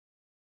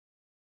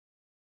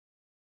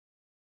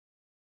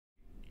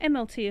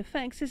MLT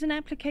FX is an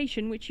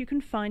application which you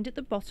can find at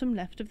the bottom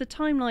left of the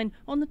timeline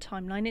on the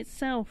timeline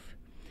itself.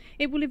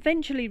 It will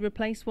eventually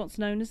replace what's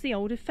known as the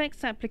old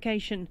Effects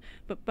application,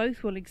 but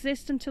both will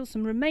exist until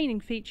some remaining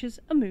features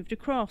are moved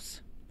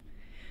across.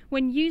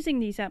 When using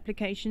these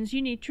applications,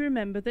 you need to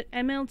remember that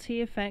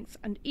MLT FX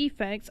and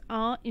effects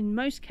are, in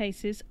most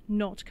cases,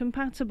 not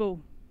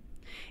compatible.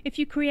 If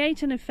you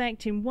create an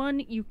effect in one,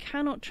 you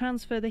cannot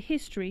transfer the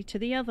history to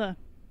the other.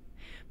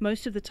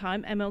 Most of the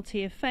time,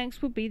 MLT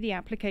FX will be the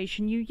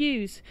application you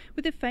use,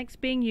 with effects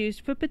being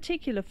used for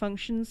particular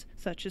functions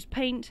such as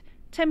paint,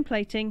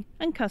 templating,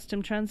 and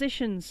custom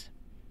transitions.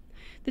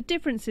 The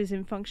differences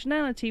in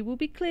functionality will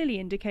be clearly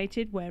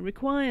indicated where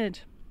required.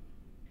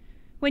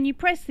 When you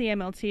press the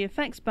MLT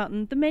FX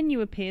button, the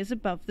menu appears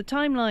above the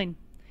timeline.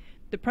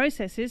 The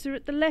processes are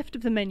at the left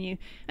of the menu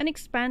and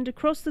expand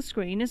across the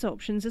screen as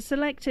options are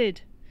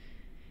selected.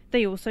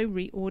 They also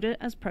reorder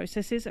as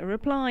processes are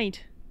applied.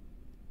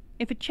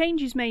 If a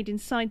change is made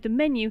inside the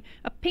menu,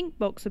 a pink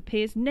box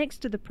appears next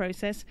to the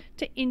process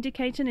to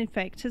indicate an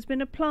effect has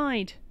been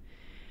applied.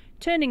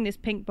 Turning this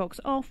pink box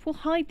off will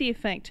hide the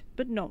effect,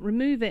 but not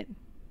remove it.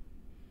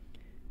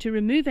 To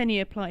remove any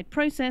applied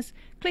process,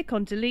 click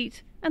on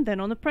Delete and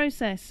then on the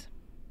process.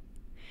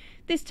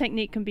 This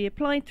technique can be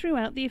applied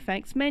throughout the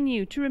Effects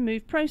menu to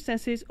remove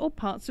processes or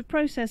parts of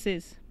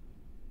processes.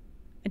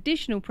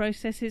 Additional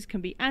processes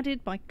can be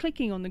added by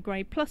clicking on the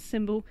grey plus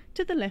symbol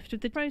to the left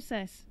of the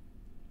process.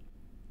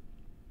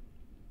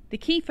 The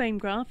keyframe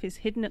graph is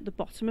hidden at the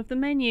bottom of the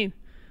menu.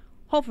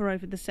 Hover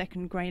over the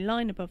second grey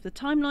line above the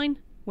timeline.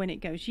 When it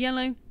goes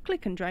yellow,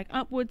 click and drag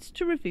upwards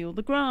to reveal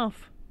the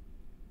graph.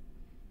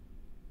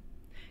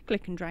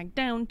 Click and drag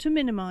down to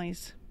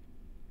minimize.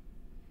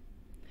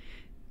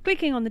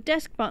 Clicking on the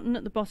desk button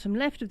at the bottom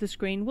left of the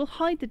screen will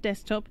hide the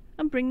desktop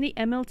and bring the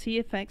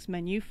MLT FX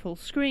menu full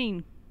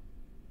screen.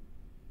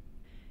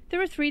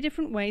 There are three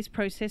different ways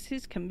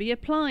processes can be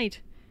applied: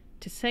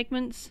 to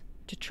segments,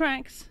 to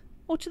tracks,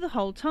 or to the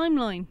whole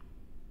timeline.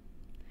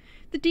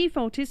 The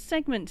default is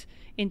segment,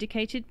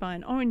 indicated by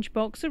an orange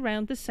box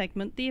around the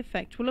segment the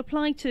effect will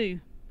apply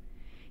to.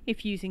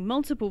 If using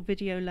multiple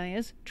video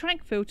layers,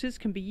 track filters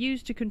can be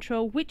used to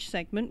control which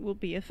segment will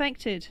be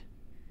affected.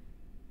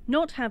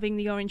 Not having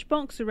the orange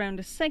box around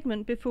a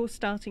segment before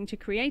starting to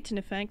create an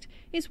effect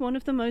is one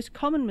of the most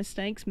common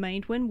mistakes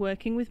made when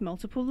working with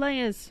multiple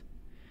layers.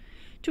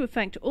 To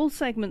affect all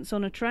segments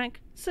on a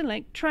track,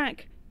 select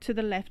Track to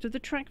the left of the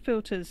track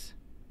filters.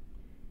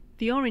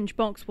 The orange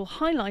box will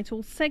highlight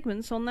all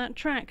segments on that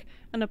track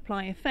and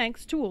apply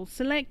effects to all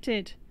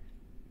selected.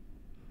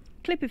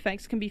 Clip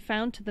effects can be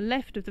found to the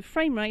left of the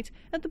frame rate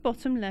at the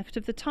bottom left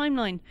of the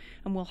timeline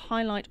and will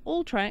highlight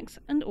all tracks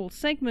and all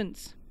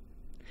segments.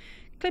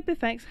 Clip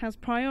effects has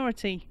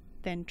priority,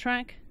 then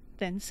track,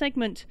 then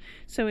segment,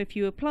 so if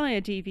you apply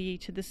a DVE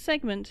to the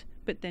segment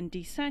but then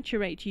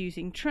desaturate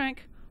using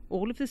track,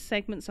 all of the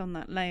segments on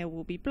that layer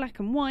will be black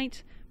and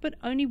white, but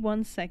only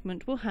one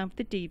segment will have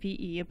the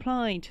DVE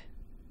applied.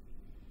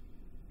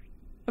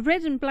 A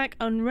red and black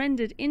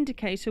unrendered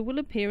indicator will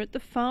appear at the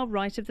far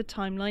right of the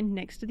timeline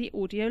next to the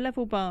audio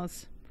level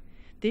bars.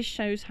 This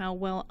shows how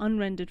well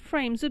unrendered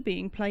frames are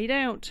being played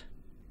out.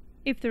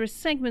 If there are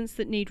segments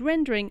that need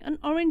rendering, an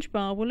orange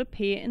bar will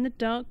appear in the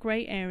dark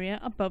grey area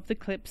above the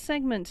clip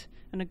segment,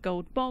 and a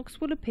gold box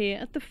will appear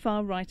at the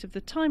far right of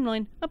the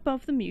timeline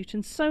above the mute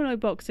and solo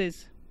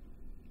boxes.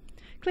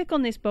 Click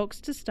on this box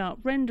to start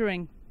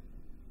rendering.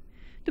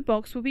 The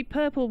box will be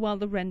purple while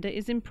the render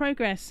is in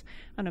progress,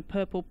 and a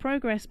purple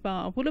progress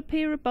bar will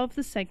appear above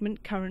the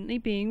segment currently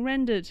being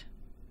rendered.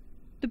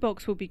 The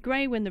box will be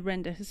grey when the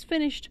render has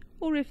finished,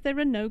 or if there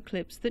are no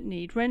clips that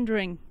need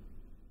rendering.